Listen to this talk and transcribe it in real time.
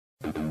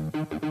Hey,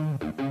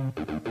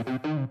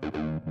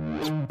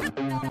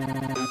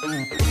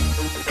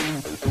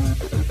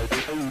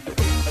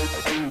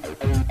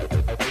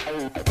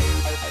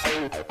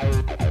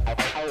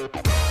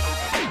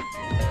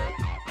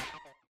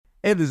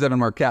 this is Evan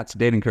Marc Katz,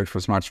 dating coach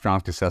for smart,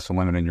 strong, successful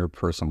women and your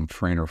personal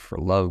trainer for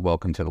love.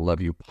 Welcome to the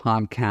Love U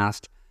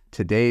podcast.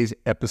 Today's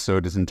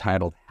episode is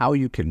entitled, How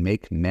You Can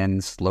Make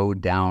Men Slow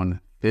Down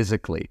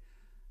Physically.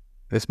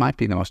 This might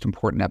be the most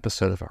important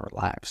episode of our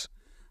lives.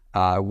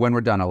 When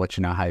we're done, I'll let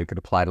you know how you could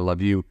apply to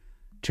Love U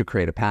to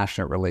create a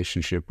passionate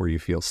relationship where you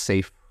feel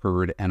safe,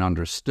 heard, and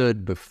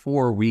understood.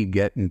 Before we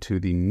get into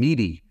the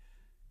meaty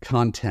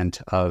content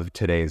of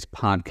today's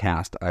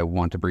podcast, I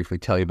want to briefly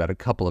tell you about a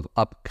couple of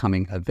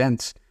upcoming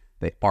events.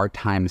 They are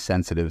time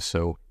sensitive,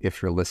 so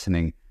if you're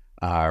listening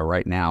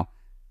right now,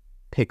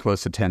 pay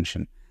close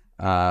attention.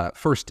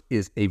 First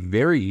is a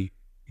very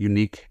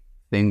unique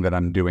thing that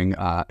I'm doing.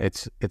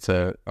 It's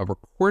a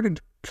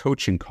recorded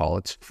coaching call.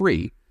 It's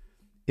free,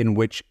 in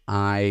which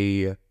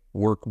I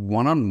work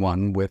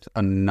one-on-one with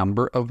a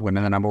number of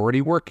women that I'm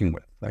already working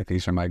with. Like,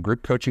 these are my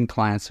group coaching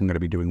clients. I'm going to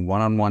be doing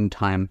one-on-one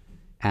time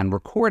and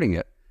recording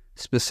it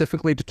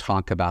specifically to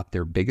talk about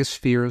their biggest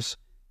fears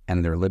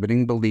and their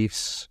limiting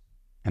beliefs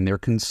and their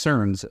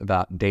concerns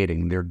about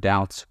dating, their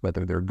doubts,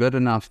 whether they're good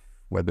enough,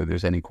 whether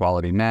there's any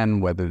quality men,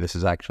 whether this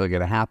is actually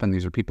going to happen.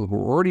 These are people who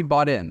are already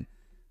bought in,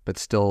 but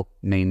still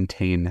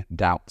maintain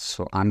doubts.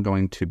 So I'm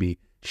going to be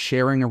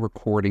sharing a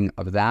recording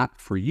of that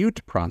for you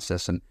to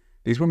process. And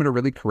these women are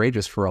really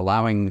courageous for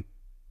allowing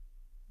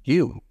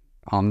you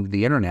on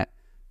the internet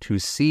to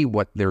see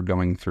what they're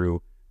going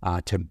through,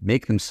 to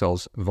make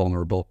themselves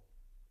vulnerable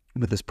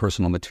with this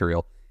personal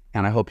material.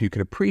 And I hope you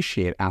could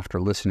appreciate, after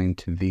listening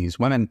to these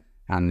women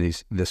and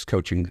this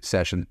coaching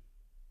session,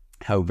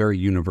 how very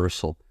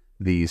universal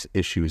these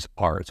issues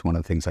are. It's one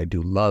of the things I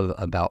do love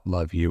about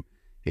Love U,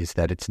 is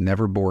that it's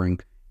never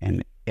boring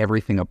and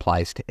everything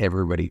applies to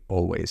everybody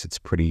always. It's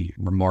pretty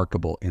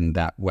remarkable in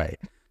that way.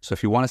 So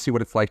if you want to see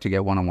what it's like to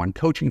get one-on-one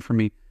coaching from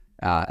me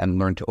and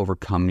learn to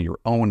overcome your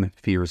own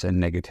fears and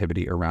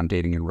negativity around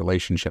dating and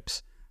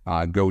relationships,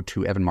 go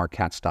to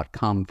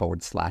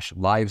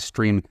evanmarckatz.com/live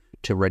stream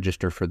to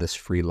register for this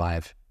free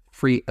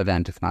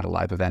event. It's not a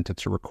live event,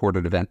 it's a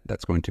recorded event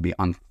that's going to be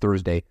on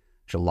Thursday,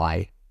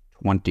 July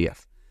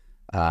 20th,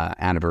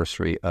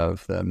 anniversary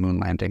of the moon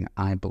landing,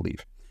 I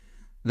believe.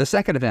 The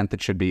second event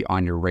that should be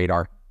on your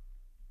radar,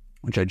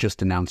 which I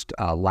just announced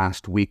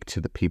last week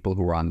to the people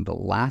who were on the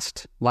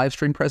last live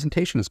stream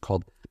presentation, is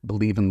called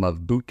Believe in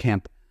Love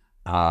Bootcamp.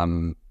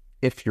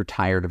 If you're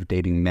tired of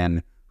dating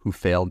men who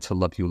failed to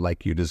love you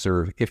like you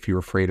deserve, if you're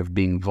afraid of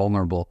being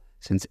vulnerable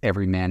since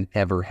every man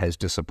ever has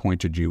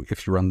disappointed you,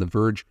 if you're on the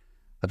verge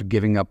of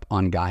giving up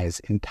on guys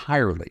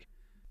entirely,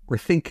 we're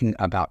thinking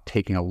about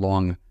taking a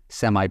long,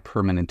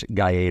 semi-permanent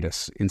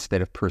hiatus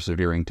instead of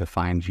persevering to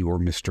find your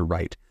Mr.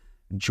 Right,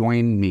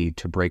 join me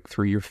to break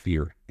through your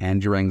fear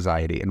and your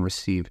anxiety and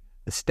receive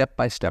a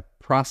step-by-step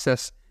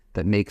process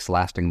that makes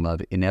lasting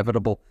love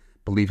inevitable.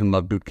 Believe in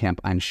Love Bootcamp,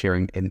 I'm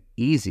sharing an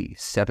easy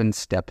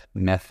 7-step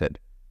method.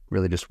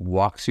 Really just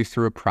walks you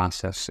through a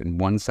process in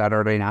one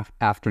Saturday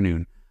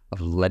afternoon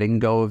of letting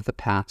go of the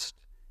past,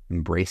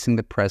 embracing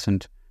the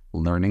present,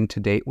 learning to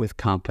date with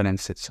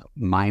confidence. It's a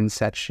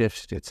mindset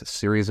shift. It's a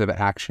series of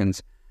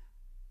actions.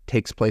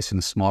 Takes place in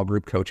a small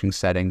group coaching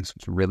settings.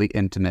 It's really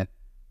intimate.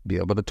 Be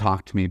able to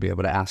talk to me, be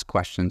able to ask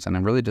questions. And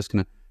I'm really just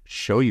going to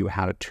show you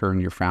how to turn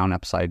your frown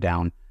upside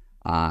down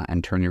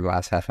and turn your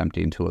glass half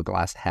empty into a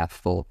glass half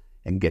full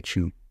and get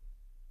you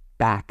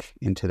back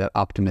into that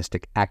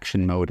optimistic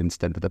action mode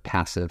instead of the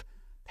passive,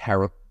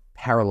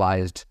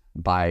 paralyzed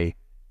by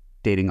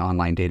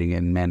online dating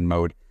in men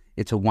mode.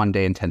 It's a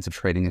one-day intensive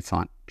training. It's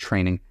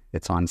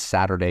on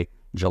Saturday,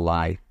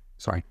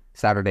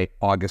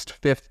 August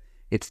 5th.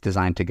 It's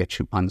designed to get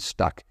you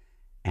unstuck.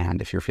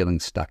 And if you're feeling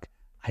stuck,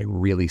 I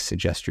really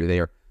suggest you're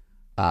there.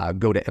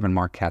 Go to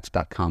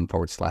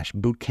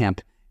evanmarckatz.com/bootcamp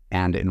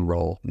and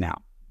enroll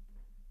now.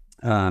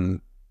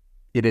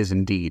 It is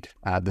indeed.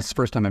 This is the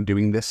first time I'm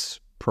doing this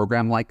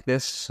program like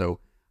this. So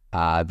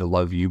the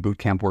Love U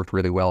Bootcamp worked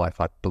really well. I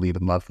thought Believe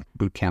in Love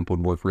Bootcamp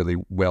would work really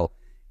well.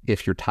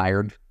 If you're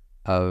tired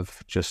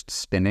of just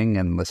spinning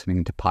and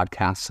listening to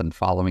podcasts and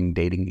following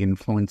dating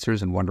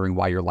influencers and wondering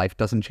why your life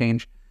doesn't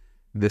change,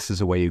 this is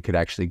a way you could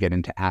actually get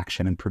into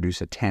action and produce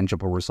a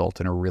tangible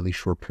result in a really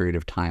short period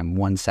of time.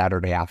 One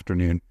Saturday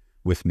afternoon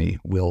with me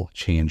will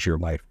change your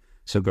life.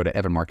 So go to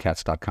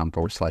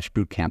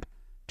evanmarckatz.com/bootcamp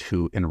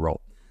to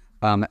enroll.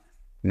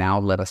 Now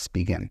let us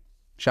begin,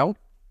 shall we?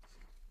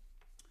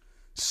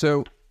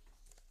 So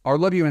our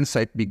Love U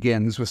Insight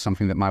begins with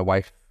something that my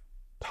wife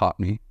taught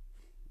me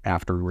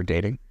after we were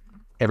dating.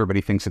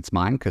 Everybody thinks it's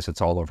mine because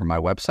it's all over my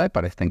website,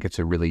 but I think it's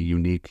a really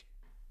unique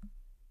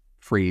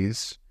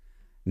phrase.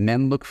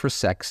 Men look for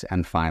sex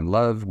and find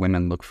love.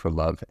 Women look for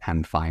love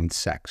and find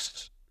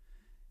sex.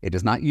 It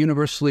is not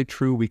universally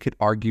true. We could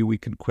argue, we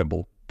could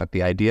quibble, but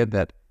the idea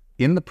that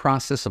in the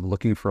process of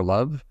looking for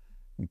love,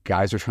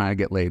 guys are trying to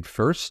get laid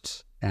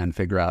first and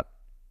figure out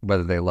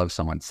whether they love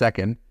someone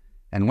second,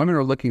 And women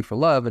are looking for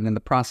love, and in the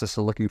process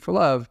of looking for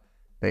love,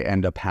 they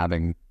end up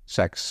having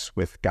sex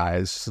with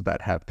guys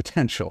that have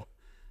potential.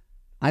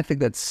 I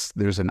think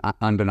there's an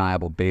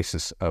undeniable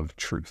basis of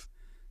truth.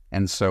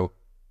 And so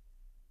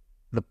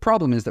the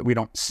problem is that we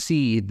don't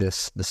see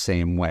this the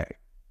same way.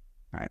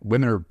 Right?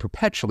 Women are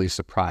perpetually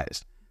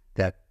surprised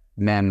that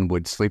men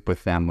would sleep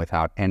with them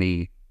without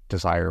any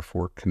desire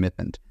for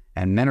commitment.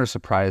 And men are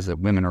surprised that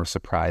women are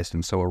surprised.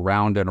 And so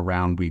around and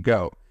around we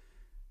go.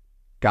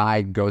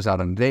 Guy goes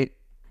out on a date,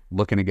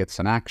 looking to get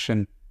some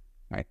action,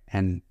 right?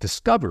 And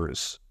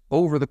discovers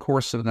over the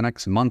course of the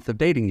next month of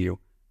dating you,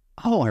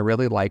 oh, I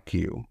really like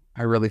you.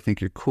 I really think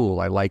you're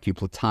cool. I like you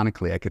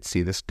platonically. I could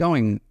see this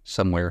going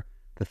somewhere.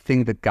 The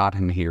thing that got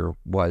him here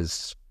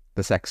was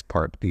the sex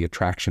part, the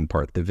attraction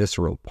part, the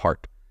visceral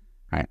part,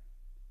 right?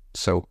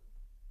 So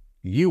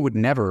you would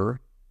never,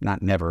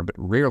 not never, but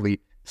rarely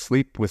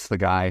sleep with the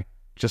guy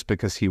just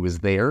because he was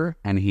there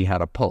and he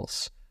had a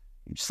pulse.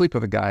 You sleep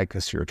with a guy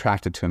because you're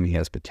attracted to him, he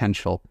has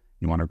potential,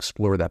 you want to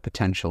explore that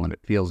potential and it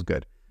feels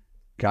good.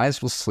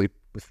 Guys will sleep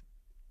with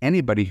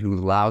anybody who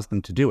allows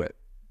them to do it,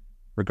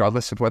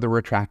 regardless of whether we're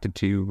attracted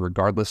to you,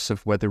 regardless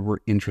of whether we're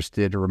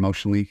interested or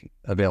emotionally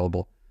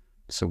available.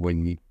 So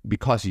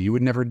because you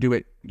would never do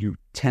it, you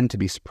tend to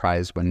be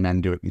surprised when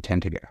men do it. You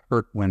tend to get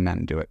hurt when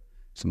men do it.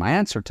 So my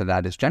answer to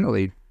that is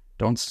generally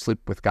don't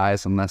sleep with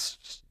guys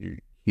unless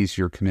he's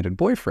your committed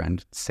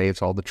boyfriend. It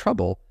saves all the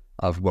trouble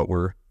of what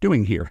we're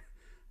doing here.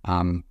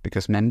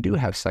 Because men do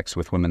have sex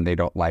with women they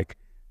don't like,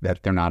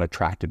 that they're not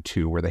attracted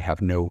to, where they have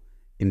no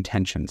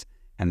intentions.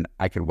 And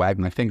I could wag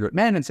my finger at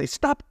men and say,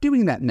 stop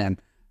doing that, men.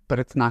 But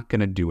it's not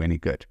going to do any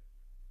good.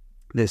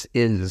 This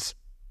is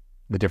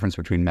the difference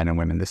between men and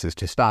women. This is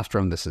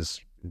testosterone. This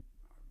is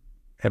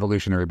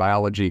evolutionary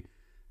biology.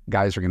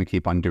 Guys are going to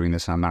keep on doing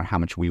this no matter how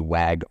much we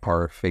wag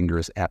our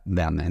fingers at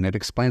them. And it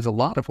explains a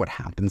lot of what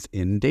happens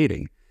in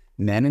dating.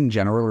 Men in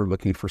general are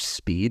looking for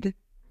speed.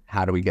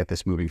 How do we get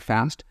this moving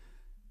fast?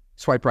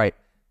 Swipe right.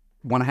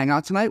 Want to hang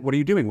out tonight? What are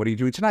you doing? What are you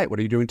doing tonight? What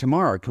are you doing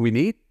tomorrow? Can we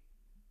meet?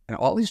 And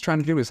all he's trying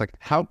to do is like,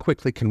 how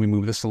quickly can we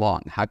move this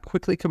along? How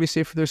quickly can we see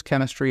if there's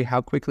chemistry?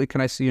 How quickly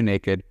can I see you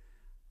naked?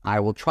 I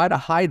will try to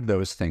hide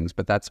those things,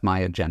 but that's my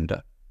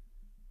agenda.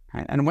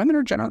 Right? And women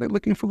are generally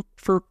looking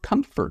for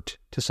comfort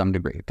to some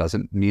degree. It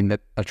doesn't mean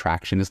that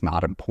attraction is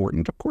not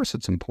important. Of course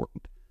it's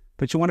important.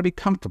 But you want to be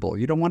comfortable.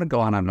 You don't want to go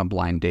on a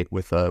blind date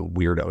with a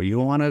weirdo. You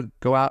don't want to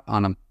go out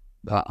on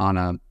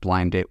a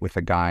blind date with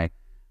a guy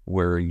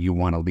where you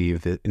want to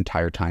leave the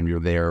entire time you're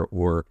there,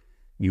 or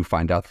you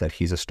find out that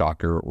he's a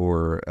stalker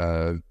or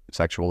a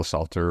sexual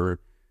assaulter.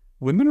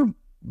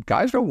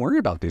 Guys don't worry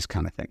about these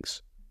kind of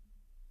things,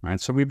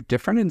 right? So we have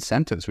different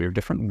incentives. We have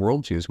different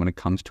worldviews when it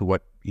comes to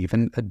what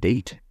even a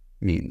date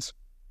means.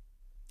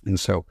 And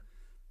so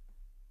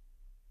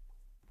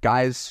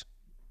guys,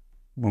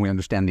 when we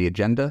understand the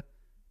agenda,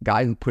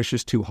 guy who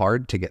pushes too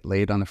hard to get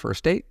laid on the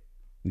first date,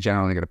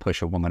 generally going to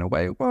push a woman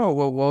away. Whoa,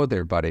 whoa, whoa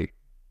there, buddy.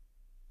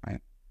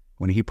 Right?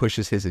 When he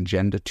pushes his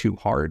agenda too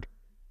hard,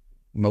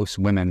 most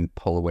women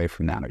pull away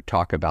from that. I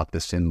talk about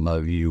this in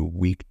Love U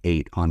week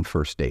 8 on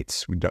first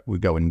dates. We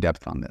go in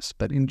depth on this.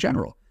 But in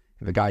general,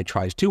 if a guy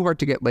tries too hard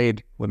to get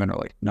laid, women are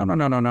like, no.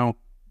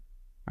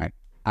 Right?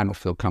 I don't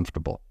feel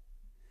comfortable.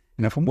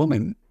 And if a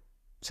woman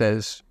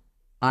says,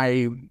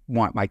 I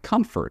want my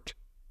comfort,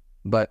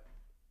 but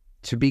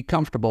to be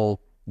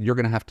comfortable, you're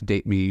going to have to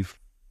date me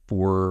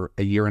for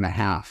a year and a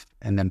half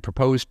and then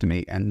propose to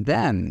me, and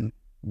then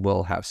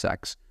we'll have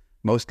sex.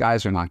 Most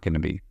guys are not going to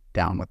be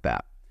down with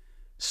that.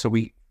 So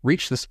we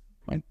reach this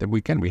point that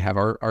we have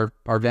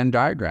our Venn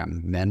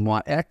diagram. Men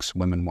want X,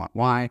 women want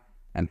Y.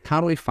 And how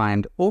do we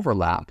find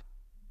overlap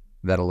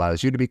that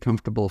allows you to be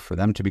comfortable, for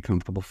them to be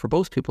comfortable, for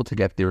both people to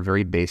get their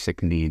very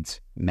basic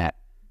needs met?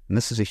 And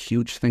this is a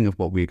huge thing of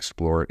what we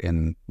explore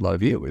in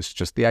Love U, is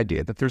just the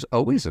idea that there's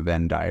always a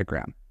Venn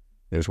diagram.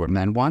 There's what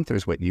men want,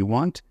 there's what you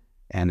want.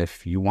 And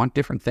if you want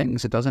different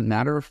things, it doesn't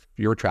matter if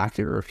you're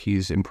attractive or if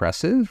he's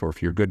impressive or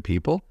if you're good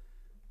people.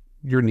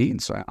 Your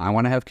needs. I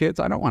want to have kids.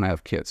 I don't want to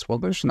have kids. Well,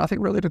 there's nothing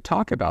really to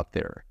talk about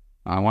there.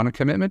 I want a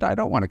commitment. I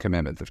don't want a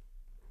commitment. There's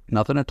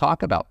nothing to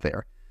talk about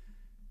there.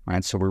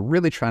 Right? So we're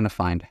really trying to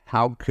find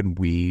how could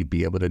we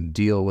be able to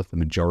deal with the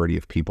majority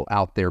of people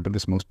out there,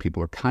 because most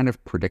people are kind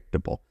of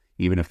predictable,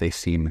 even if they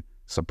seem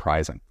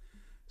surprising.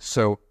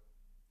 So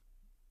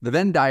the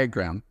Venn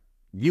diagram,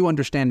 you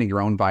understanding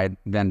your own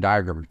Venn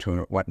diagram between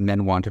what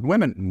men want and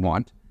women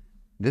want,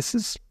 this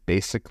is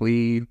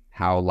basically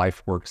how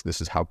life works. This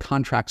is how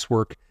contracts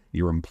work.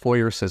 Your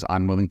employer says,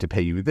 I'm willing to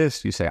pay you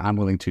this. You say, I'm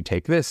willing to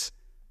take this.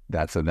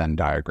 That's a Venn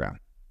diagram.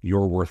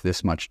 You're worth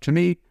this much to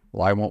me.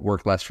 Well, I won't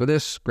work less for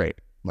this. Great.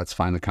 Let's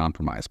find the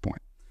compromise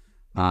point.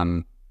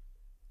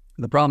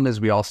 The problem is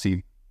we all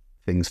see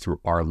things through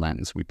our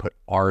lens. We put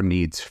our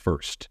needs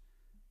first.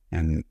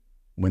 And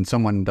when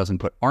someone doesn't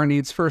put our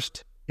needs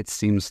first, it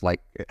seems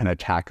like an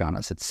attack on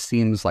us. It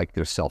seems like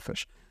they're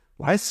selfish.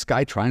 Why is this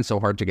guy trying so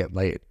hard to get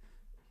laid?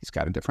 He's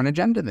got a different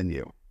agenda than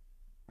you.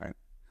 Right?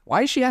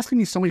 Why is she asking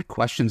me so many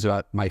questions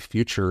about my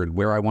future and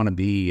where I want to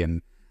be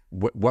and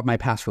what my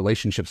past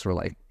relationships were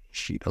like?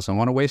 She doesn't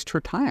want to waste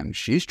her time.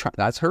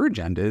 That's her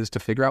agenda, is to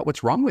figure out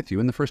what's wrong with you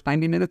in the first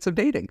 90 minutes of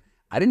dating.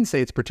 I didn't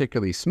say it's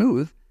particularly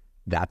smooth.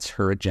 That's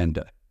her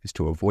agenda, is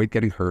to avoid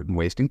getting hurt and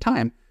wasting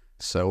time.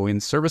 So in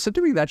service of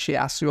doing that, she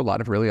asks you a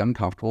lot of really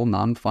uncomfortable,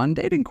 non-fun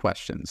dating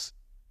questions.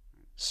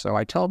 So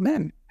I tell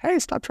men, hey,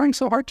 stop trying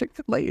so hard to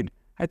get laid.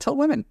 I tell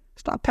women,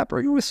 stop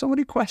peppering you with so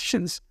many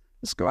questions.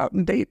 Let's go out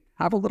and date.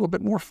 Have a little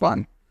bit more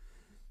fun.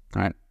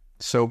 All right.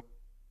 So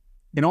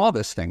in all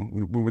this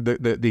thing,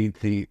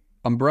 the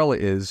umbrella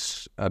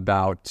is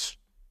about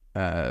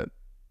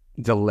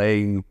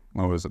delaying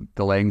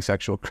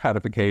sexual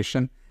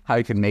gratification, how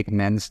you can make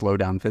men slow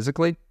down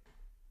physically.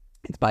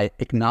 It's by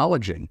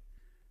acknowledging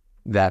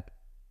that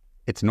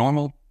it's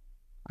normal.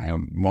 I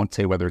won't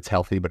say whether it's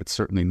healthy, but it's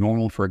certainly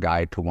normal for a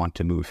guy to want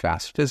to move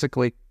fast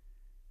physically,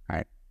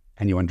 right?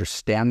 And you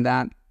understand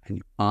that, and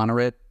you honor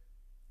it,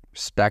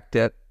 respect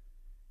it,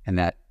 and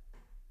that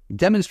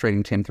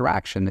demonstrating to him through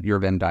action that your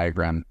Venn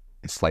diagram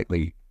is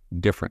slightly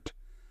different.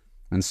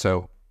 And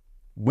so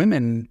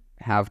women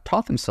have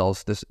taught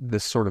themselves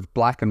this sort of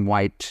black and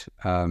white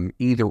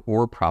either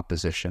or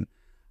proposition.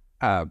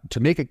 To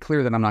make it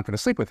clear that I'm not going to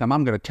sleep with him,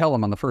 I'm going to tell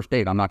him on the first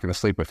date I'm not going to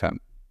sleep with him.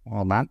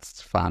 Well,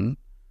 that's fun.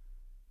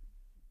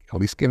 At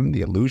least give him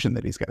the illusion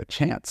that he's got a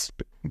chance.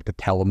 But to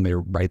tell him they're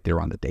right there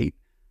on the date,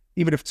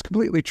 even if it's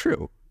completely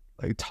true,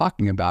 like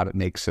talking about it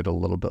makes it a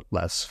little bit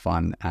less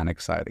fun and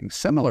exciting.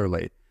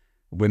 Similarly,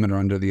 women are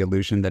under the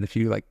illusion that if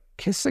you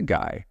kiss a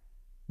guy,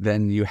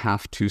 then you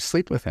have to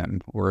sleep with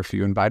him, or if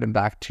you invite him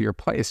back to your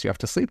place, you have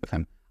to sleep with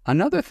him.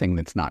 Another thing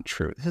that's not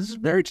true. This is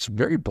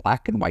very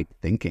black and white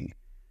thinking.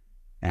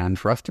 And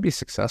for us to be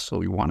successful,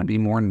 we want to be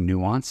more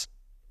nuanced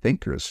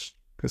thinkers,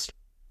 because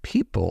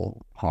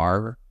people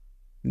are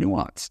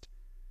nuanced.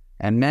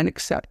 And men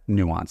accept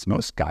nuance.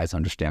 Most guys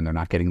understand they're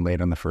not getting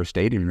laid on the first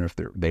date, even if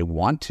they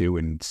want to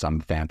in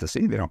some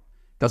fantasy. It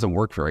doesn't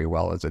work very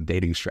well as a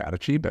dating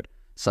strategy, but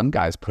some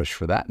guys push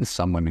for that and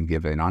some women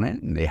give in on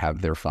it and they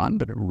have their fun,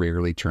 but it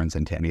rarely turns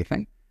into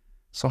anything.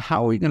 So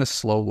how are we going to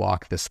slow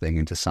walk this thing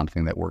into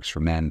something that works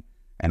for men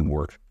and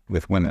work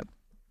with women?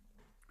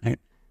 Right?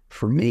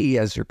 For me,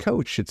 as your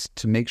coach, it's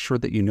to make sure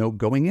that you know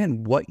going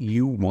in what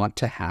you want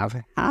to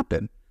have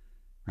happen,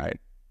 right?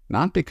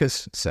 Not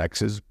because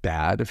sex is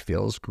bad, it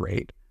feels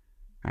great,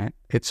 right?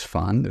 It's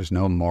fun. There's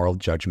no moral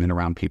judgment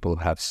around people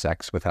who have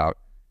sex without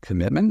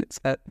commitment. It's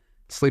that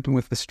sleeping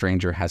with the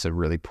stranger has a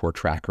really poor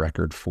track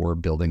record for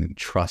building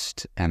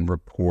trust and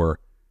rapport,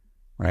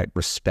 right?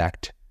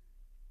 Respect,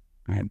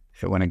 right?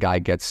 When a guy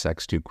gets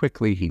sex too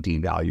quickly, he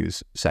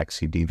devalues sex,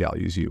 he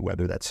devalues you,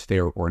 whether that's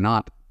fair or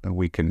not.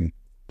 We can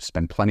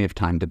spend plenty of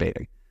time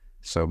debating.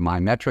 So my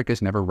metric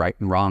is never right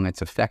and wrong.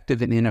 It's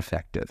effective and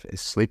ineffective.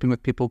 Is sleeping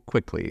with people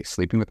quickly,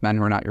 sleeping with men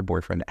who are not your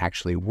boyfriend,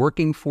 actually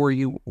working for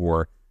you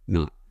or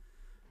not?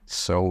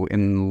 So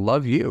in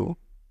Love U,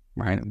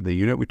 right, the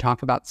unit we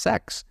talk about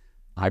sex,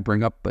 I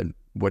bring up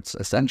what's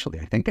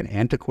essentially, I think, an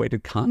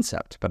antiquated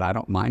concept, but I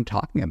don't mind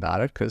talking about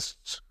it because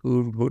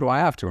who do I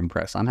have to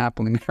impress? I'm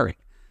happily married,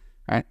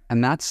 right?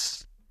 And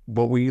that's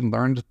what we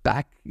learned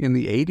back in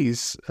the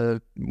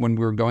 80s when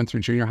we were going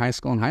through junior high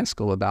school and high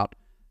school about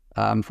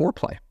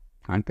foreplay.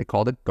 Right? They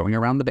called it going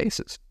around the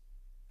bases.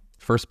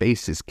 First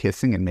base is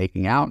kissing and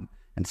making out,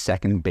 and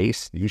second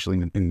base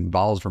usually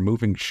involves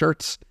removing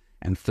shirts,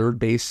 and third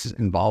base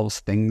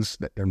involves things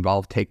that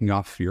involve taking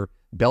off your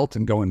belt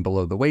and going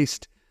below the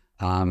waist.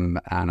 And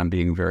I'm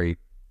being very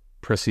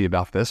prissy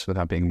about this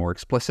without being more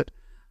explicit.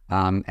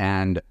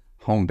 And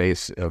home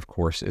base, of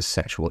course, is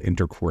sexual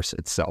intercourse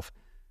itself.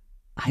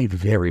 I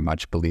very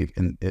much believe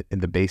in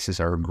the bases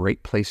are a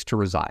great place to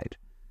reside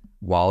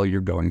while you're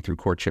going through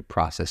courtship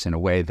process in a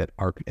way that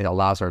it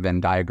allows our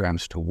Venn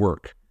diagrams to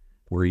work,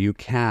 where you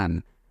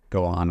can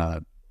go on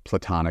a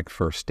platonic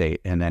first date,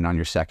 and then on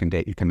your second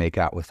date, you can make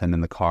out with them in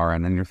the car,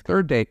 and then your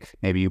third date,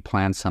 maybe you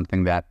plan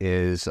something that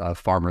is a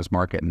farmer's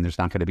market, and there's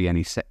not going to be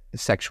any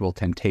sexual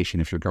temptation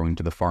if you're going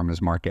to the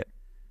farmer's market.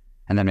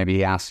 And then maybe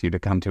he asks you to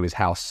come to his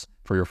house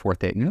for your fourth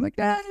date, and you're like,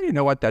 you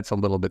know what, that's a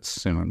little bit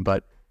soon,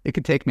 but it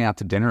could take me out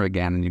to dinner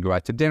again, and you go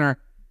out to dinner,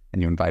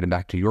 and you invite him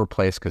back to your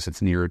place because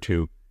it's nearer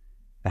to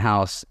the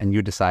house, and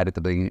you decide at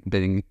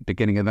the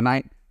beginning of the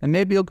night, and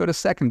maybe you'll go to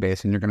second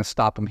base and you're going to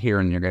stop him here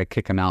and you're going to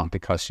kick him out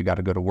because you got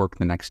to go to work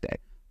the next day.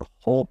 The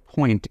whole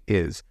point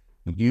is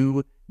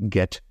you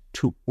get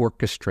to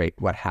orchestrate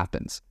what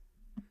happens.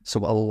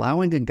 So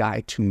allowing a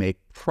guy to make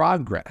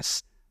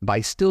progress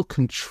by still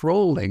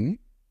controlling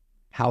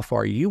how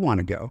far you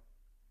want to go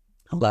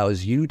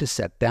allows you to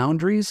set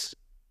boundaries,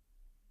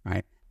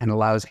 right? And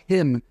allows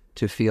him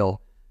to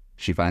feel,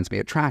 she finds me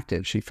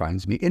attractive, she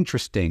finds me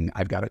interesting,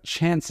 I've got a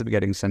chance of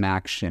getting some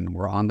action,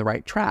 we're on the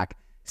right track.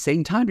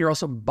 Same time, you're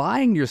also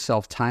buying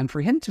yourself time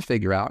for him to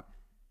figure out,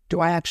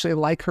 do I actually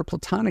like her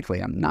platonically?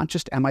 I'm not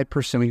just, am I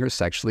pursuing her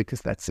sexually,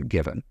 because that's a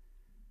given.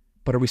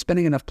 But are we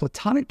spending enough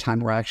platonic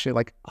time where I actually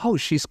like, oh,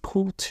 she's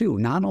cool too.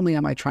 Not only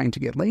am I trying to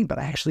get laid, but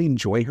I actually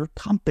enjoy her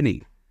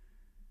company.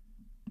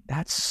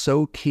 That's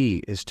so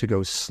key, is to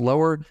go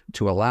slower,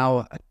 to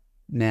allow a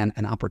man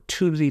an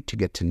opportunity to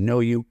get to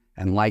know you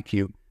and like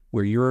you,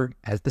 where you're,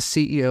 as the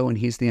CEO and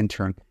he's the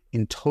intern,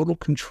 in total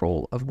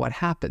control of what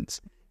happens.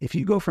 If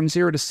you go from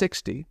 0 to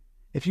 60,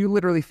 if you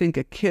literally think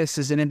a kiss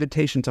is an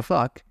invitation to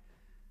fuck,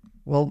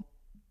 well,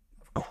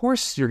 of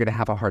course you're going to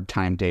have a hard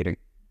time dating.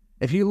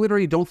 If you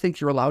literally don't think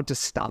you're allowed to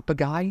stop a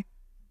guy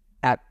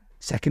at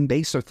second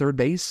base or third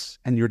base,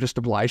 and you're just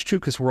obliged to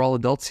because we're all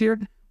adults here,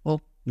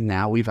 well,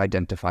 now we've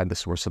identified the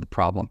source of the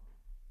problem.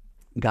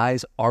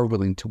 Guys are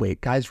willing to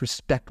wait. Guys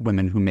respect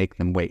women who make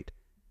them wait.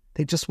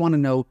 They just want to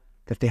know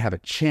that they have a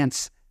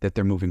chance, that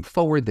they're moving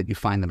forward, that you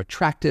find them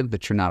attractive,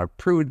 that you're not a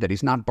prude, that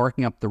he's not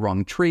barking up the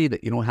wrong tree,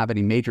 that you don't have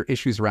any major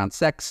issues around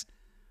sex.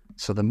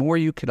 So the more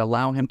you could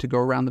allow him to go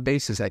around the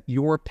bases at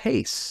your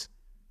pace,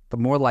 the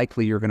more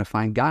likely you're going to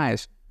find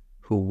guys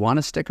who want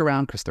to stick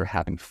around because they're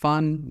having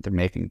fun, they're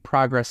making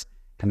progress,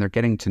 and they're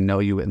getting to know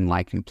you and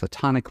like you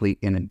platonically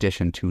in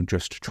addition to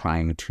just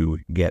trying to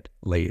get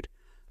laid.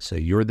 So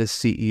you're the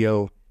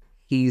CEO,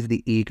 he's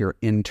the eager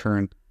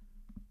intern.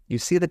 You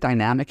see the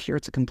dynamic here?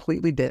 It's a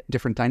completely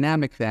different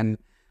dynamic than,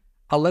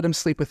 I'll let him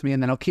sleep with me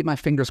and then I'll keep my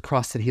fingers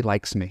crossed that he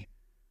likes me.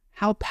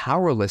 How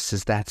powerless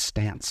is that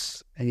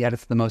stance? And yet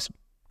it's the most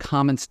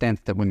common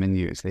stance that women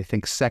use. They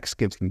think sex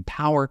gives them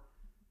power.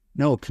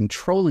 No,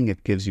 controlling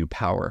it gives you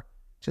power.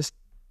 Just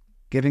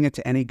giving it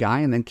to any guy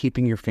and then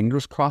keeping your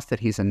fingers crossed that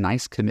he's a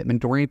nice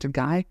commitment-oriented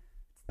guy,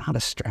 it's not a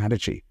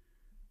strategy,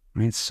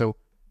 right? So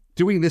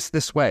doing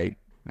this way,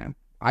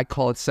 I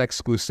call it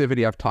sex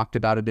exclusivity. I've talked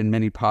about it in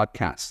many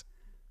podcasts.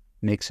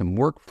 Makes him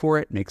work for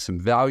it, makes him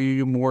value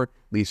you more,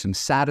 leaves him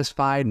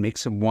satisfied,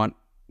 makes him want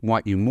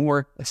you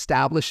more,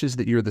 establishes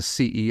that you're the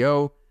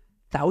CEO.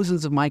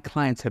 Thousands of my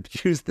clients have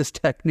used this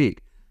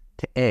technique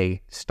to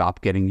A,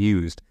 stop getting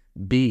used,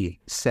 B,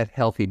 set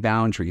healthy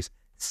boundaries,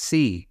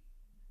 C,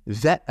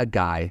 vet a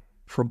guy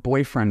for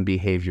boyfriend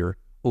behavior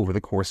over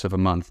the course of a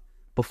month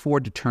before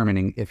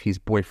determining if he's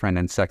boyfriend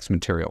and sex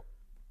material.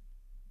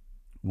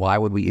 Why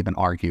would we even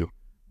argue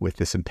with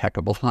this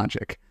impeccable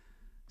logic?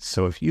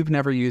 So if you've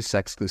never used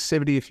sex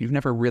exclusivity, if you've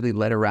never really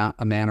led a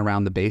man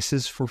around the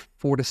bases for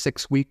 4 to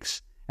 6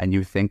 weeks, and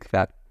you think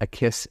that a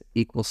kiss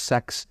equals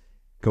sex,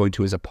 going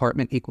to his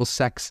apartment equals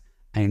sex,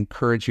 I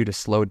encourage you to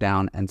slow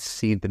down and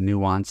see the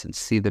nuance and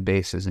see the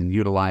bases and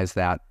utilize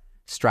that.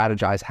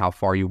 Strategize how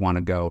far you want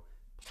to go.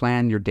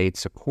 Plan your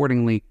dates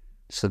accordingly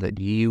so that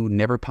you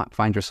never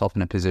find yourself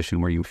in a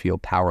position where you feel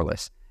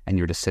powerless and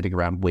you're just sitting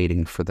around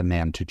waiting for the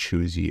man to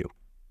choose you.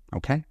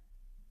 Okay?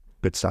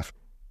 Good stuff.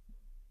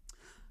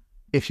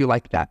 If you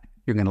like that,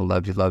 you're going to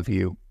love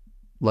you.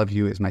 Love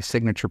You is my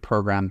signature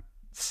program,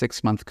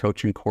 6-month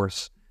coaching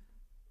course.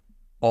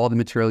 All the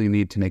material you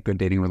need to make good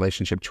dating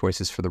relationship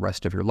choices for the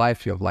rest of your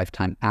life. You have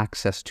lifetime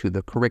access to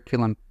the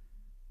curriculum,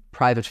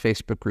 private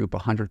Facebook group,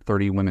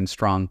 130 women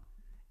strong,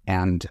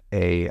 and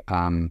the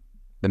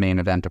main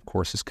event, of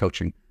course, is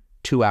coaching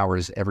 2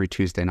 hours every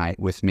Tuesday night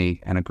with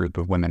me and a group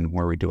of women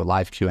where we do a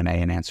live Q&A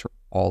and answer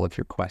all of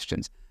your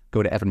questions.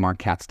 Go to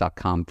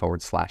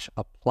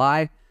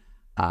evanmarckatz.com/apply.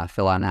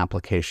 Fill out an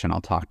application. I'll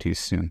talk to you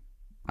soon.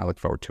 I look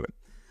forward to it.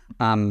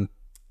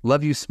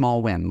 Love You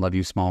Small Win. Love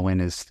You Small Win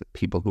is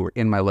people who are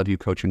in my Love You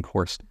coaching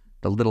course,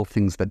 the little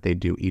things that they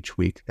do each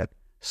week that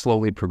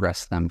slowly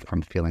progress them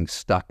from feeling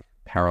stuck,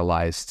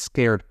 paralyzed,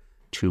 scared,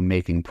 to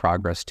making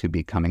progress to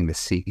becoming the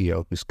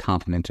CEO who's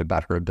confident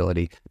about her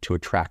ability to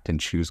attract and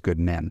choose good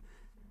men.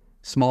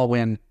 Small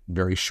win,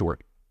 very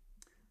short.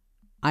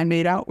 I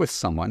made out with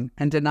someone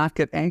and did not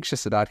get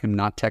anxious about him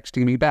not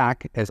texting me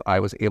back, as I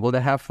was able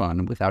to have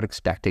fun without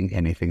expecting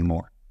anything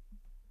more.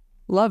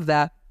 Love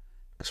that,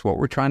 because what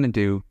we're trying to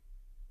do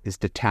is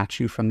detach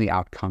you from the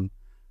outcome.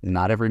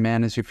 Not every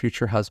man is your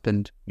future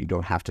husband. You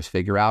don't have to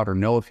figure out or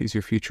know if he's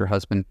your future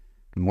husband.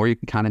 The more you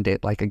can kind of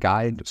date like a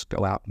guy, just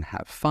go out and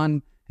have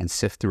fun and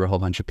sift through a whole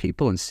bunch of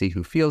people and see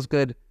who feels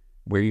good,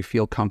 where you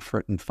feel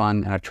comfort and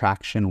fun and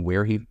attraction,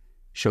 where he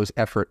shows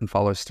effort and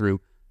follows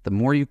through. The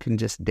more you can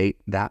just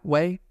date that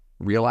way,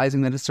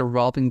 realizing that it's a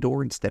revolving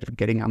door instead of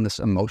getting on this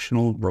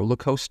emotional roller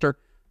coaster,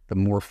 the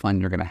more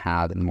fun you're going to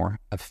have and the more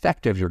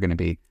effective you're going to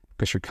be,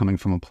 because you're coming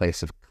from a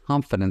place of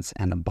confidence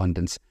and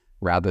abundance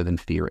rather than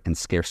fear and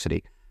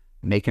scarcity.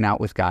 Making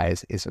out with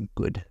guys is a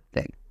good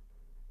thing.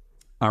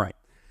 All right.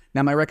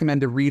 Now, my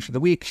recommended read for the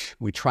week,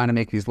 we try to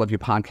make these Love You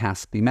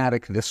podcasts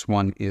thematic. This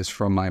one is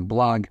from my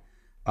blog.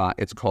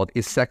 It's called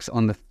Is Sex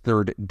on the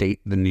Third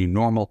Date the New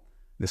Normal?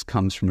 This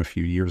comes from a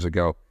few years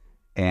ago.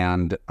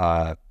 And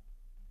I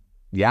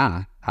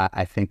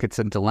think it's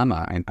a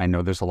dilemma. I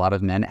know there's a lot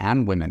of men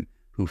and women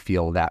who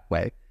feel that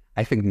way.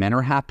 I think men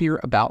are happier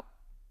about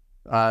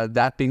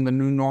that being the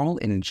new normal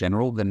in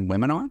general than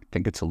women are. I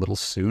think it's a little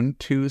soon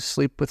to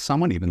sleep with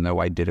someone, even though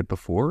I did it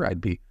before.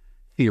 I'd be,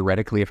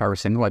 theoretically, if I were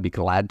single, I'd be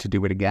glad to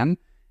do it again.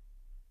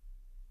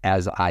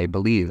 As I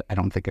believe, I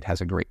don't think it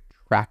has a great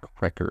track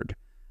record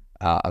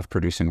of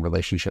producing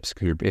relationships,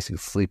 because you're basically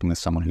sleeping with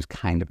someone who's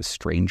kind of a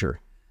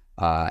stranger.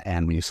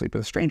 And when you sleep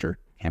with a stranger,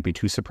 can't be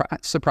too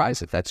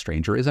surprised if that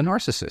stranger is a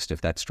narcissist,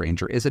 if that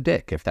stranger is a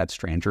dick, if that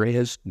stranger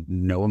has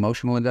no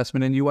emotional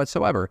investment in you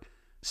whatsoever.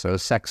 So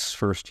sex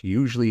first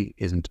usually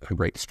isn't a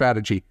great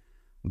strategy.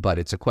 but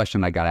it's a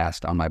question I got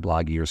asked on my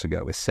blog years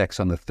ago. Is sex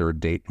on the third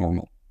date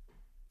normal?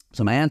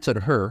 So my answer to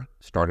her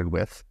started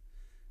with,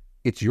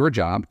 it's your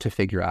job to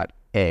figure out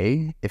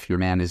A, if your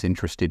man is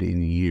interested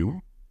in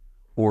you,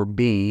 or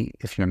B,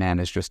 if your man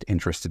is just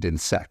interested in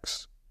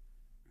sex.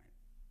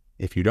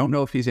 If you don't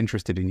know if he's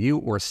interested in you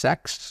or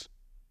sex,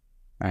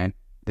 right,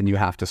 then you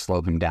have to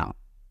slow him down.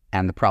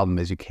 And the problem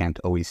is you can't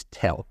always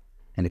tell.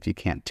 And if you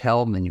can't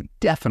tell, then you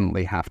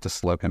definitely have to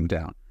slow him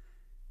down.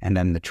 And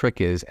then the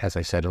trick is, as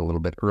I said a little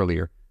bit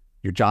earlier,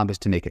 your job is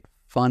to make it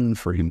fun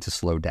for him to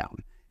slow down.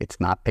 It's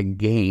not a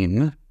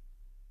game,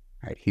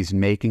 right? He's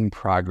making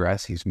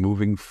progress. He's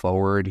moving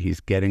forward. He's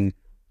getting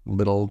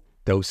little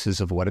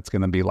doses of what it's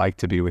going to be like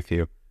to be with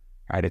you,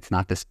 right? It's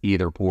not this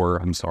either or,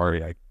 I'm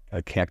sorry,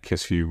 I can't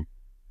kiss you,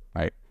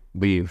 right?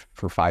 Leave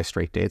for 5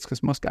 straight dates,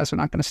 because most guys are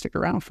not going to stick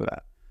around for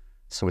that.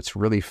 So it's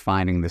really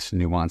finding this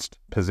nuanced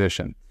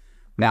position.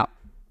 Now,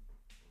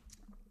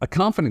 a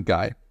confident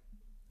guy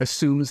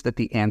assumes that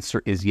the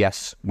answer is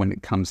yes when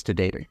it comes to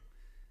dating,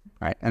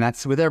 right? And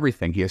that's with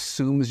everything. He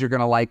assumes you're going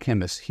to like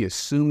him. He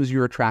assumes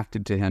you're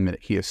attracted to him.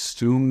 He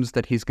assumes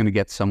that he's going to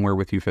get somewhere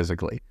with you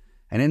physically.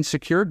 An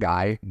insecure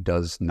guy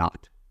does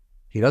not.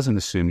 He doesn't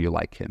assume you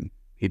like him.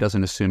 He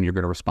doesn't assume you're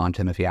going to respond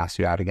to him if he asks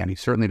you out again. He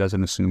certainly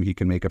doesn't assume he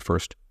can make a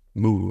first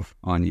move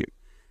on you.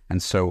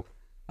 And so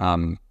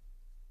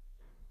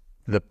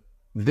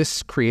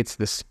this creates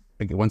this,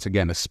 once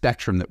again, a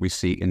spectrum that we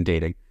see in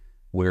dating,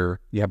 where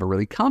you have a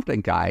really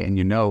confident guy and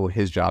you know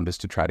his job is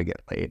to try to get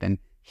laid, and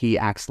he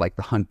acts like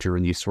the hunter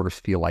and you sort of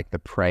feel like the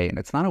prey, and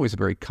it's not always a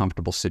very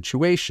comfortable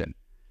situation.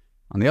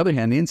 On the other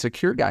hand, the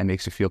insecure guy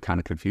makes you feel kind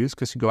of confused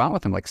because you go out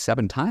with him like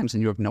 7 times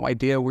and you have no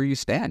idea where you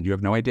stand. You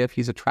have no idea if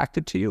he's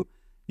attracted to you.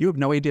 You have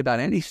no idea about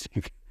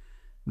anything.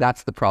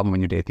 That's the problem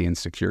when you date the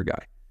insecure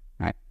guy,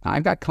 right?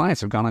 I've got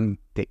clients who've gone on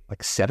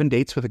like 7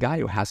 dates with a guy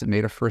who hasn't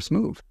made a first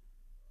move.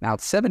 Now,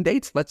 7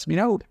 dates lets me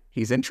know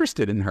he's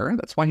interested in her.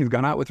 That's why he's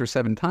gone out with her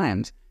 7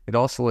 times. It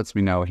also lets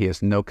me know he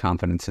has no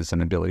confidence in his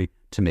ability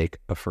to make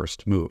a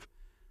first move.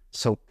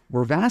 So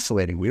we're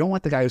vacillating. We don't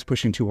want the guy who's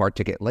pushing too hard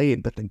to get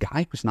laid, but the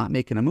guy who's not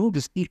making a move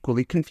is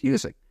equally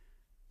confusing.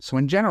 So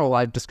in general,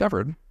 I've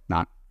discovered,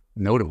 not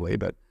notably,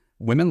 but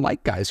women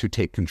like guys who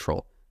take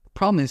control. The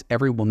problem is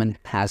every woman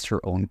has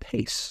her own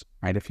pace,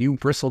 right? If you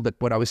bristled at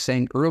what I was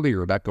saying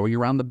earlier about going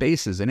around the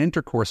bases and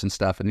intercourse and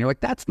stuff, and you're like,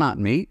 that's not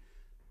me,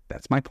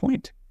 that's my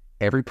point.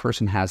 Every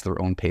person has their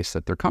own pace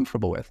that they're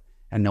comfortable with,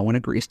 and no one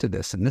agrees to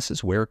this. And this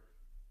is where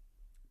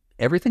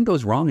everything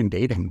goes wrong in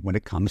dating when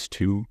it comes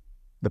to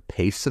the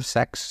pace of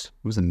sex.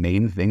 It was the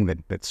main thing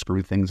that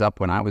screwed things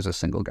up when I was a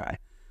single guy.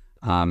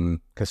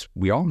 Because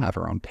we all have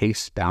our own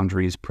pace,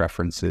 boundaries,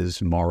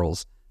 preferences,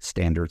 morals,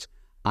 standards.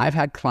 I've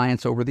had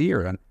clients over the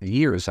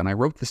years, and I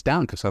wrote this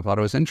down because I thought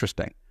it was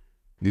interesting.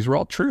 These were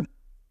all true.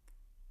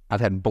 I've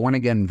had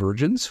born-again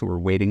virgins who were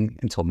waiting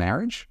until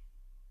marriage,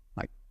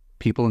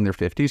 people in their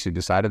 50s who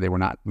decided they were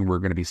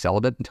going to be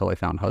celibate until they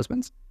found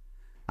husbands.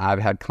 I've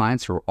had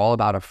clients who are all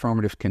about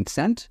affirmative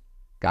consent.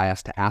 Guy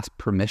has to ask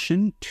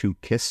permission to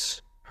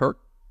kiss her.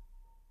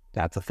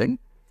 That's a thing.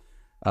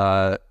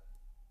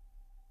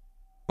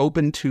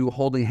 Open to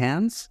holding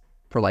hands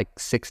for like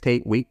 6 to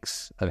 8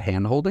 weeks of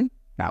hand holding.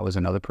 That was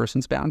another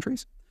person's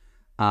boundaries.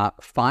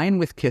 Fine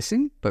with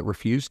kissing, but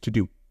refuse to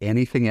do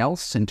anything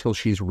else until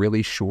she's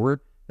really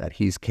sure that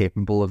he's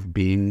capable of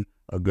being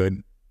a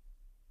good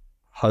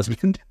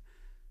husband.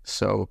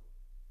 So,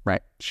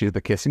 right, she's the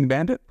kissing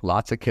bandit,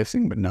 lots of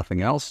kissing, but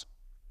nothing else.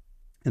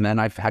 And then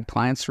I've had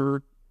clients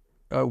who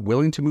are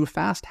willing to move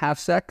fast, have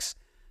sex,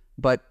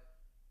 but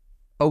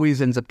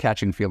always ends up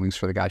catching feelings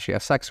for the guy she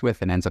has sex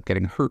with and ends up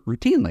getting hurt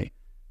routinely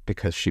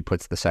because she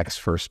puts the sex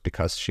first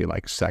because she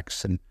likes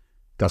sex and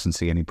doesn't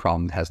see any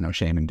problem, has no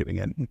shame in doing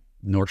it,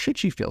 nor should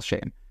she feel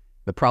shame.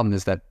 The problem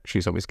is that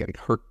she's always getting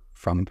hurt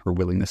from her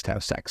willingness to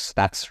have sex.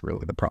 That's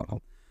really the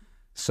problem.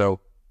 So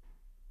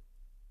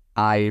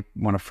I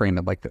want to frame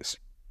it like this.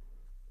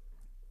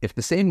 If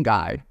the same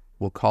guy,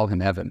 we'll call him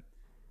Evan,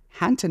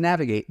 had to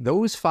navigate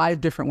those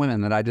 5 different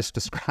women that I just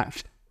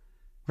described,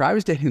 where I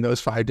was dating those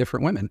 5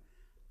 different women,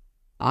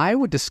 I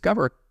would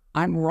discover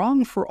I'm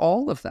wrong for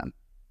all of them.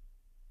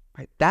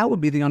 Right? That would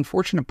be the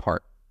unfortunate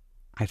part.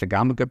 I think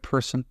I'm a good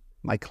person.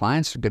 My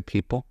clients are good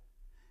people.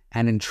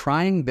 And in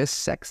trying this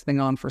sex thing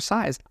on for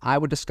size, I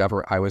would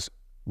discover I was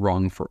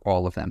wrong for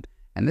all of them.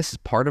 And this is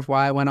part of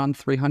why I went on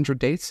 300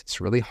 dates.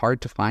 It's really hard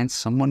to find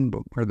someone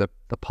where the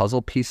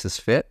puzzle pieces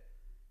fit,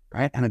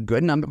 right? And a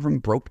good number of them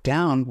broke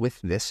down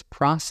with this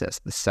process,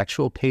 the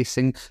sexual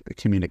pacing, the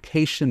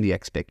communication, the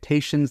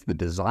expectations, the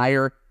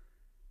desire,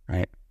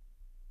 right?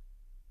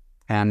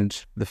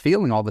 And the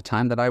feeling all the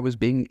time that I was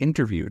being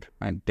interviewed,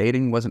 right?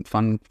 Dating wasn't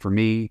fun for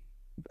me.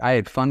 I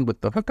had fun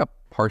with the hookup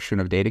portion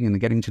of dating and the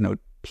getting to know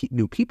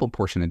new people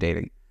portion of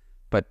dating.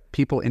 But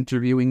people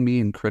interviewing me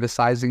and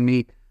criticizing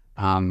me,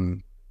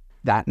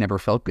 that never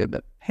felt good.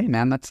 But hey,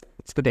 man, that's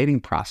the dating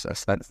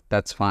process.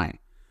 That's fine.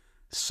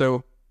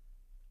 So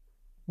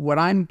what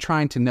I'm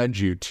trying to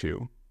nudge you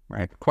to,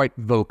 right, quite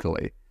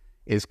vocally,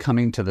 is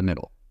coming to the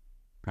middle,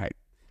 right?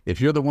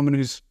 If you're the woman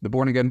who's the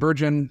born-again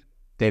virgin,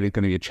 dating's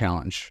going to be a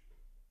challenge.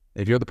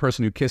 If you're the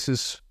person who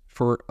kisses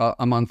for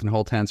a month and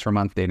holds hands for a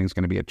month, dating's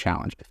going to be a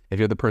challenge. If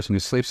you're the person who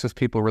sleeps with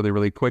people really,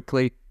 really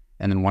quickly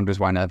and then wonders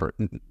why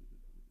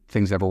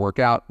things never work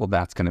out, well,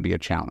 that's going to be a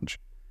challenge.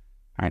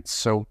 All right,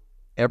 so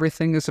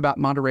everything is about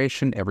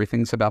moderation.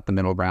 Everything's about the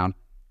middle ground.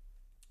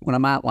 What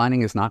I'm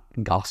outlining is not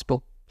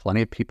gospel.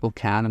 Plenty of people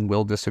can and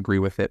will disagree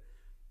with it.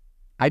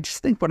 I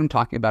just think what I'm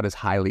talking about is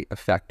highly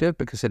effective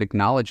because it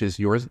acknowledges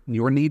your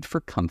need for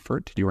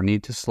comfort, your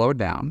need to slow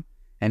down,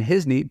 and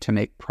his need to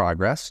make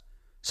progress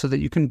so that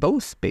you can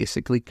both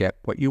basically get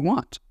what you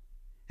want.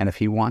 And if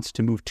he wants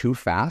to move too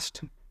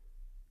fast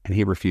and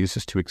he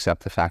refuses to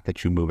accept the fact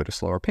that you move at a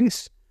slower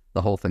pace,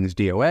 the whole thing is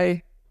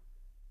DOA,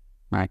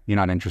 right? You're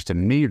not interested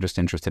in me, you're just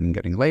interested in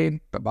getting laid,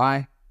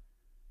 bye-bye.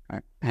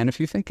 Right? And if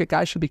you think a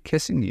guy should be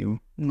kissing you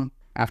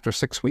after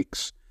 6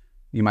 weeks,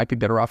 you might be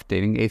better off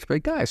dating 8th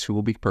grade guys who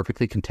will be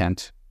perfectly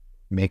content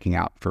making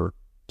out for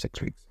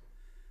 6 weeks.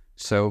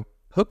 So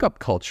hookup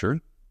culture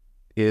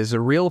is a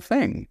real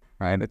thing,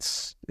 right?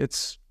 It's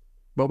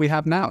what we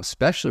have now,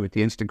 especially with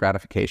the instant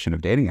gratification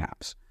of dating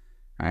apps,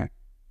 right?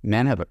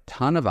 Men have a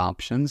ton of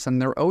options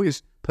and they're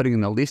always putting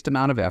in the least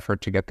amount of effort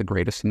to get the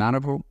greatest amount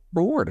of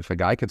reward. If a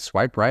guy could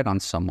swipe right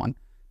on someone,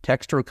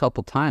 text her a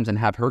couple times and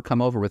have her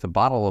come over with a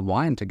bottle of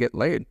wine to get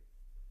laid,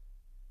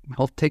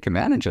 he'll take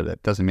advantage of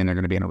it. Doesn't mean they're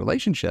going to be in a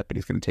relationship, but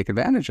he's going to take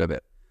advantage of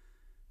it.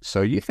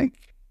 So you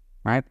think,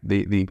 right,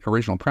 the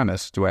original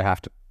premise, do I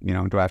have to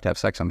have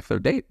sex on the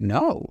third date?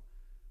 No,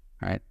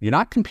 right? You're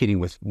not competing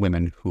with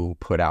women who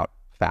put out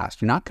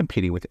fast. You're not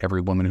competing with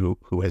every woman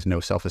who has no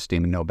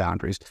self-esteem and no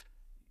boundaries.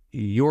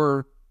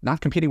 You're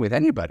not competing with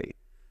anybody.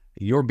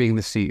 You're being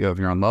the CEO of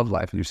your own love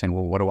life, and you're saying,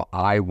 well, what do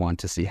I want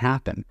to see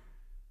happen?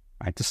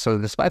 Right? So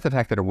despite the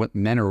fact that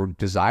men are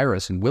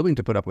desirous and willing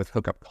to put up with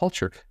hookup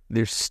culture,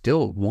 they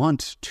still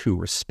want to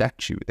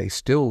respect you. They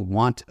still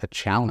want a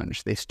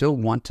challenge. They still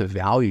want to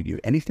value you.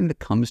 Anything that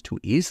comes too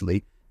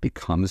easily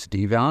becomes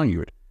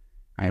devalued.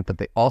 Right? But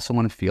they also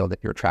want to feel that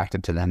you're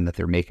attracted to them, that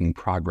they're making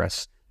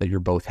progress, that you're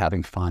both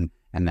having fun,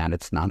 and that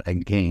it's not a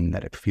game,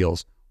 that it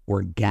feels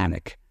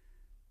organic.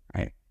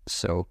 Right?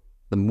 So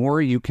the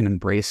more you can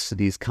embrace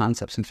these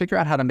concepts and figure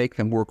out how to make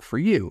them work for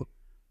you,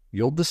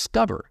 you'll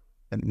discover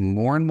that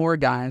more and more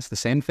guys, the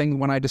same thing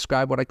when I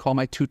describe what I call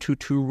my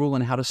 2-2-2 rule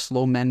and how to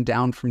slow men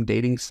down from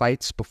dating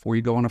sites before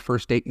you go on a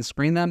first date and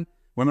screen them.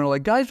 Women are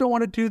like, guys don't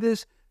want to do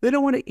this. They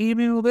don't want to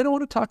email. They don't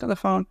want to talk on the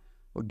phone.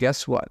 Well,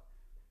 guess what?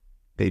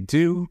 They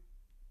do.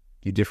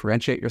 You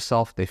differentiate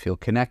yourself. They feel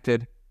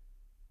connected.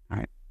 All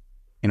right.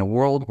 In a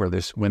world where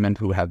there's women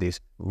who have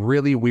these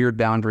really weird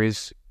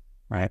boundaries,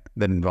 right,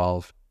 that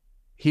involve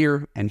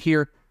here and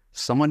here,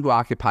 someone who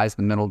occupies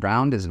the middle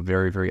ground is a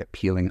very, very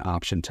appealing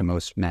option to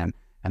most men.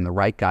 And the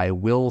right guy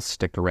will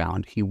stick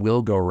around. He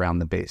will go around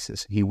the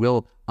bases. He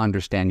will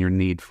understand your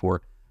need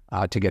for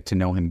to get to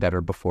know him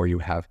better before you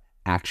have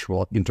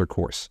actual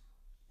intercourse.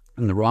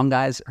 And the wrong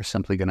guys are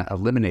simply going to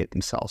eliminate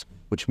themselves,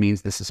 which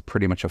means this is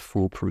pretty much a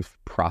foolproof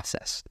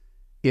process.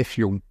 If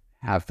you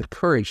have the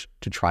courage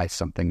to try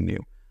something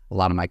new. A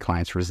lot of my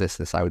clients resist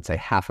this. I would say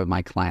half of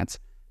my clients,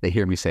 they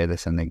hear me say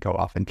this and they go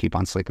off and keep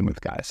on sleeping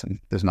with guys. And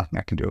there's nothing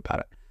I can do about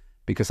it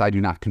because I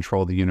do not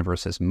control the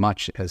universe as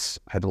much as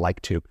I'd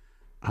like to.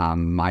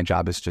 My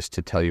job is just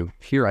to tell you,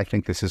 here, I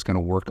think this is going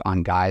to work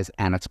on guys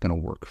and it's going to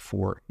work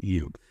for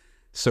you.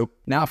 So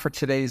now for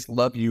today's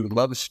Love You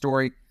Love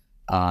story.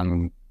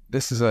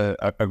 This is a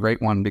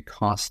great one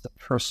because the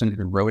person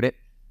who wrote it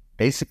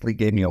basically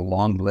gave me a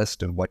long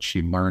list of what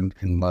she learned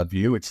in Love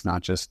You. It's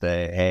not just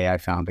hey, I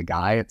found a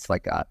guy. It's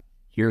like,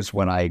 here's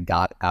what I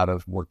got out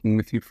of working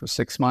with you for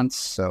 6 months.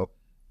 So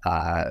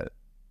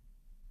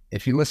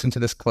if you listen to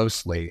this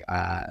closely,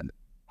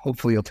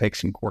 hopefully you'll take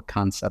some core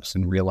concepts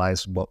and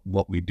realize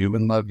what we do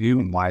in Love You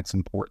and why it's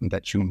important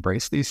that you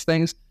embrace these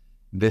things.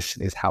 This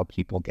is how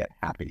people get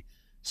happy.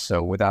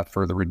 So without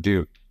further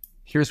ado,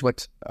 here's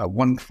what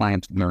one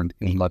client learned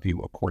in Love You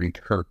according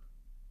to her.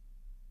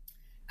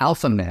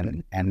 Alpha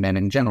men and men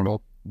in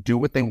general do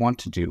what they want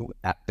to do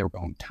at their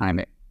own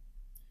timing.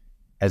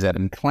 As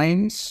Evan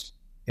claims,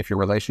 if your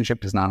relationship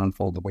does not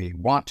unfold the way you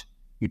want,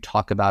 you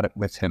talk about it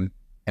with him,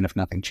 and if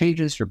nothing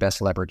changes, your best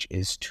leverage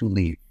is to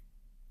leave,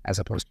 as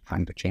opposed to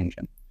trying to change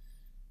him.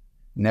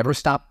 Never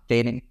stop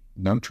dating.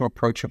 Learn to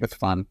approach it with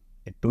fun.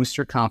 It boosts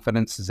your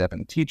confidence, as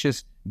Evan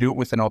teaches. Do it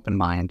with an open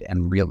mind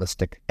and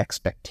realistic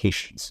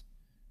expectations.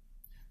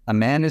 A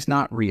man is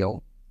not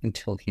real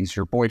until he's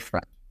your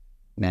boyfriend.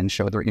 Men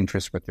show their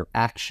interest with their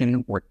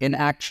action or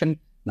inaction,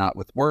 not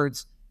with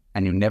words,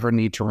 and you never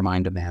need to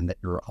remind a man that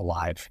you're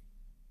alive.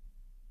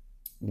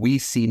 We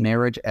see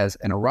marriage as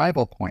an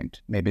arrival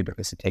point, maybe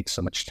because it takes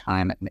so much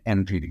time and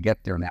energy to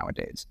get there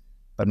nowadays.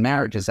 But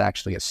marriage is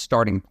actually a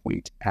starting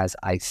point as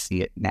I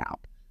see it now,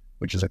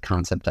 which is a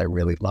concept I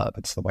really love.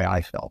 It's the way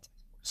I felt.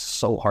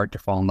 So hard to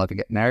fall in love and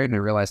get married. And I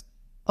realized,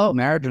 oh,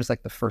 marriage is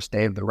like the first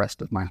day of the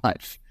rest of my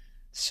life.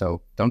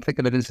 So don't think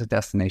of it as a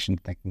destination.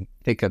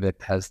 Think of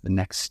it as the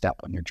next step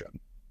on your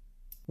journey.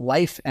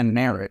 Life and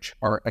marriage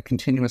are a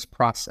continuous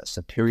process,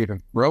 a period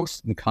of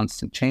growth and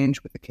constant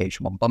change with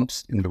occasional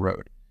bumps in the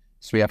road.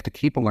 So we have to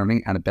keep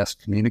learning how to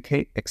best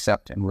communicate,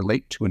 accept, and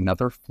relate to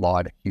another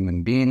flawed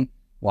human being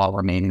while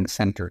remaining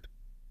centered.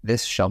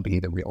 This shall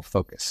be the real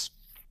focus.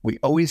 We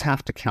always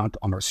have to count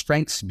on our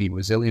strengths, be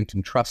resilient,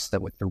 and trust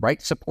that with the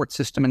right support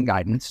system and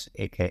guidance,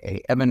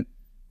 aka Evan,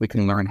 we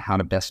can learn how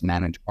to best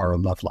manage our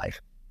love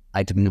life.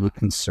 I did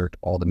not insert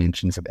all the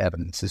mentions of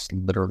Evan. This is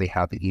literally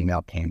how the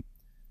email came.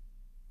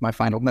 My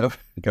final note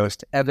goes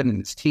to Evan and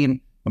his team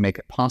who make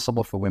it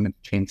possible for women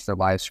to change their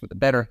lives for the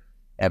better.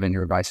 Evan,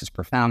 your advice is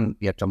profound,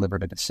 yet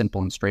delivered in a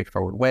simple and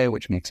straightforward way,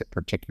 which makes it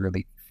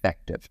particularly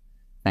effective.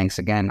 Thanks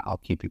again. I'll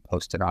keep you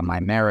posted on my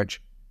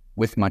marriage.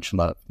 With much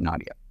love,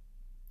 Nadia.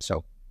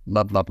 So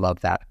love, love, love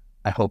that.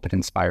 I hope it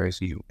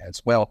inspires you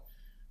as well.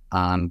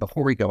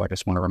 Before we go, I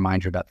just want to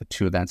remind you about the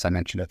 2 events I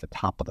mentioned at the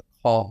top of the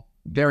call.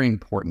 Very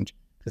important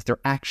because they're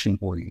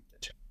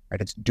action-oriented, right?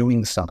 It's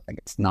doing something.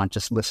 It's not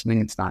just listening.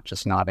 It's not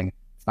just nodding.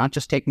 It's not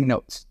just taking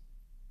notes.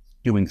 It's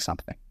doing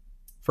something.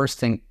 First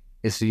thing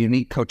is a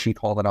unique coaching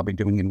call that I'll be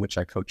doing in which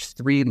I coach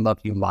 3 Love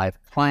You Live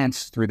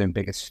clients through their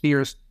biggest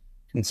fears,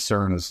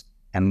 concerns,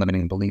 and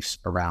limiting beliefs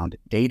around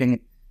dating.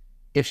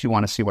 If you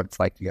want to see what it's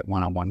like to get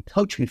one-on-one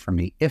coaching from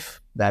me, if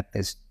that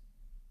is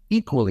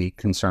equally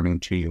concerning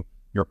to you,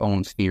 your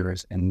own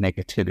fears and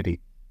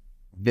negativity,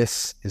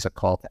 this is a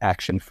call to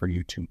action for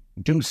you to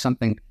do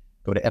something.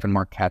 Go to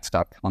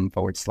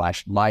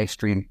evanmarckatz.com/live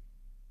stream,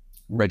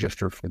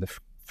 register for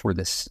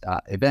this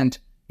event.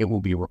 It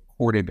will be a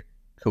recorded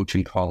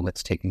coaching call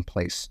that's taking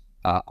place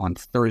on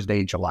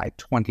Thursday, July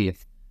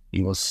 20th.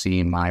 You will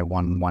see my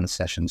one-on-one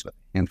sessions with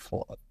a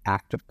handful of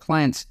active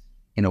clients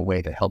in a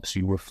way that helps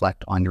you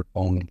reflect on your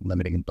own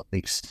limiting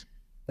beliefs.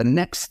 The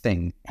next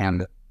thing,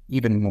 and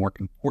even more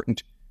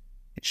important,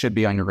 it should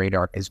be on your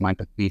radar, is my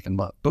Believe in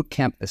Love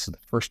Bootcamp. This is the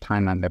first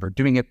time I'm ever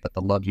doing it, but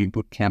the Love You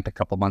Bootcamp a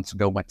couple months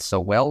ago went so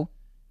well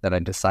that I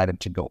decided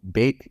to go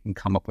big and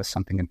come up with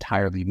something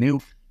entirely new.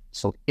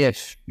 So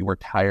if you were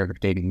tired of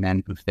dating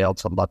men who failed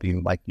to love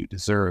you like you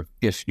deserve,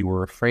 if you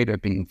were afraid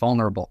of being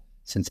vulnerable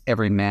since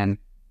every man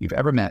you've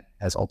ever met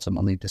has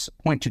ultimately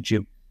disappointed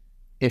you,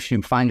 if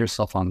you find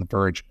yourself on the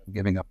verge of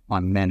giving up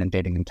on men and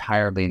dating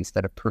entirely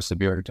instead of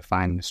persevering to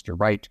find Mr.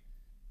 Right,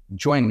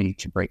 join me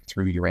to break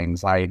through your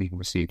anxiety and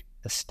receive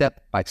a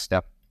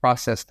step-by-step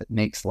process that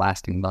makes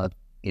lasting love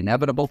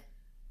inevitable.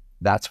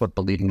 That's what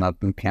Believe in Love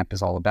Bootcamp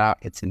is all about.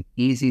 It's an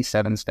easy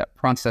 7-step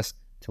process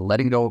to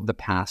letting go of the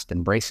past,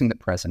 embracing the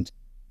present,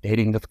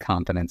 dating with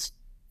confidence,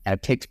 and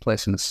it takes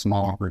place in a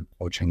small group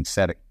coaching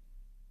setting.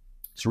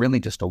 It's really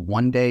just a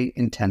 1-day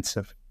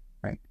intensive,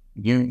 right?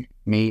 You,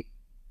 me,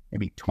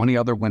 maybe 20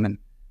 other women,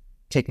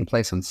 taking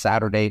place on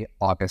Saturday,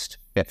 August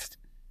 5th.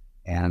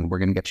 And we're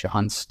going to get you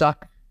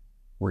unstuck.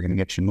 We're going to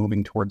get you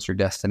moving towards your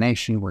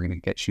destination. We're going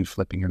to get you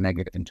flipping your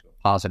negative into a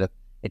positive.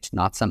 It's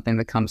not something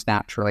that comes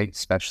naturally,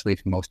 especially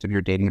if most of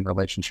your dating and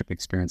relationship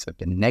experience have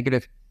been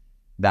negative.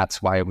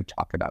 That's why we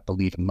talk about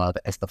Believe in Love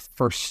as the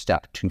first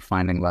step to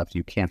finding love.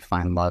 You can't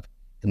find love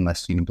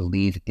unless you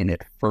believe in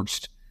it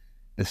first.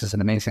 This is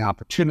an amazing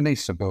opportunity.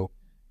 So go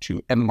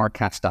to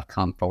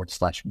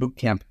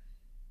evanmarckatz.com/bootcamp.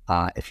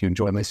 If you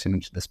enjoy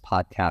listening to this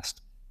podcast,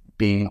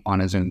 being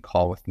on a Zoom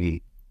call with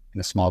me in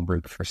a small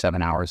group for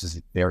 7 hours is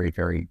a very,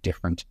 very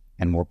different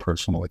and more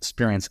personal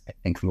experience. I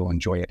think you will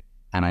enjoy it,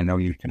 and I know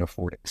you can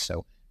afford it.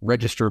 So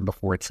register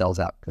before it sells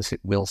out, because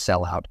it will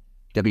sell out.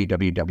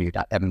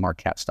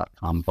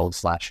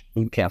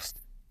 www.evanmarckatz.com/bootcamp,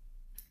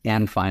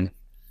 and find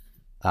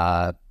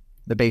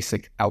the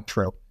basic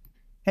outro.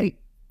 Hey,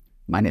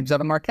 my name's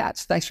Evan Marc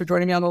Katz. Thanks for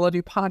joining me on the Love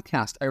You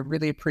podcast. I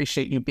really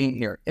appreciate you being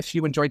here. If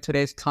you enjoyed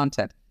today's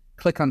content,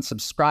 click on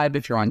subscribe.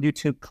 If you're on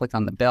YouTube, click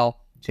on the bell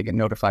to get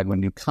notified when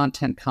new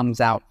content comes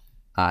out.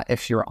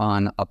 If you're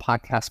on a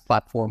podcast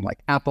platform like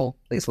Apple,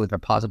 please leave a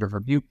positive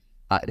review.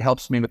 It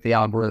helps me with the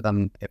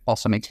algorithm. It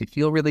also makes me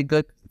feel really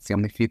good. It's the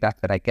only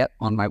feedback that I get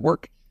on my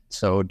work.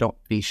 So don't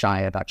be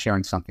shy about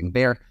sharing something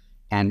there.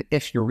 And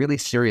if you're really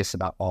serious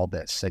about all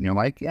this and you're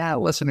like, yeah,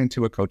 listening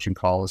to a coaching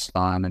call is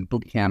fun and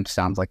boot camp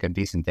sounds like a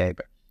decent day,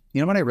 but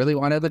you know what I really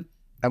want, Evan?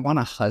 I want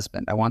a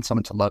husband. I want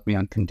someone to love me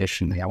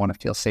unconditionally. I want to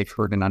feel safe,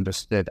 heard, and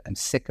understood. I'm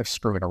sick of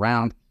screwing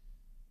around.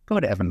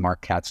 Go to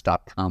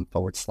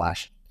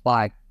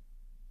evanmarckatz.com/apply.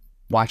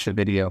 Watch a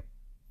video,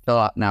 fill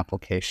out an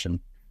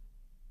application,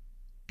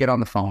 get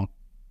on the phone.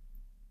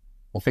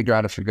 We'll figure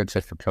out if you're a good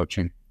fit for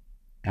coaching,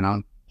 and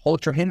I'll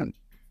hold your hand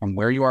from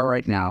where you are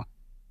right now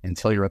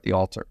until you're at the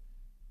altar,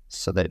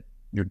 so that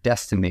your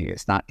destiny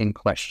is not in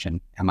question.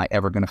 Am I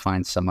ever going to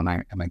find someone?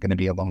 Am I going to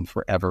be alone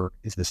forever?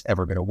 Is this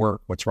ever going to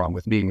work? What's wrong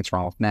with me? What's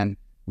wrong with men?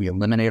 We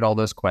eliminate all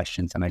those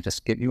questions, and I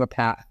just give you a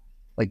path,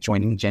 like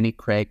joining Jenny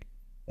Craig.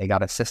 They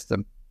got a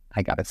system.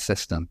 I got a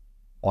system.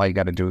 All you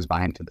got to do is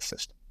buy into the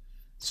system.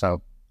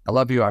 So I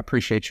love you. I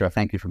appreciate you. I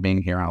thank you for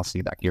being here. I'll see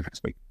you back here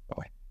next week.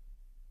 Bye.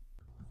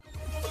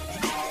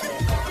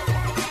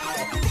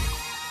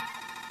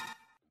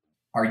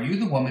 Are you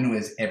the woman who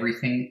has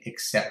everything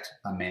except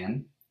a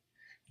man?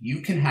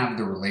 You can have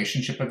the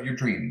relationship of your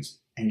dreams,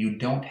 and you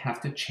don't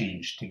have to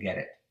change to get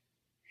it.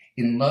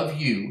 In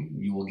Love You,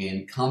 you will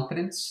gain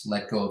confidence,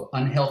 let go of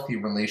unhealthy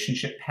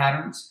relationship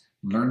patterns,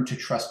 learn to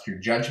trust your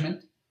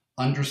judgment,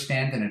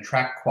 understand and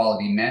attract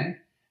quality men,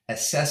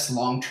 assess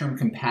long-term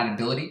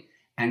compatibility,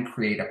 and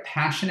create a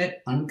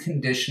passionate,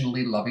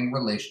 unconditionally loving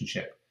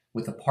relationship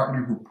with a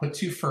partner who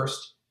puts you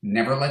first,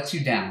 never lets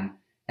you down,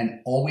 and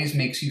always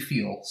makes you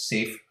feel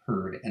safe,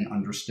 heard, and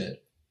understood.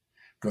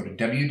 Go to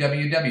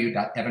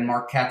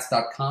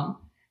www.evanmarkkatz.com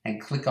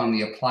and click on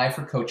the Apply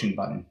for Coaching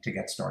button to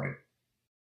get started.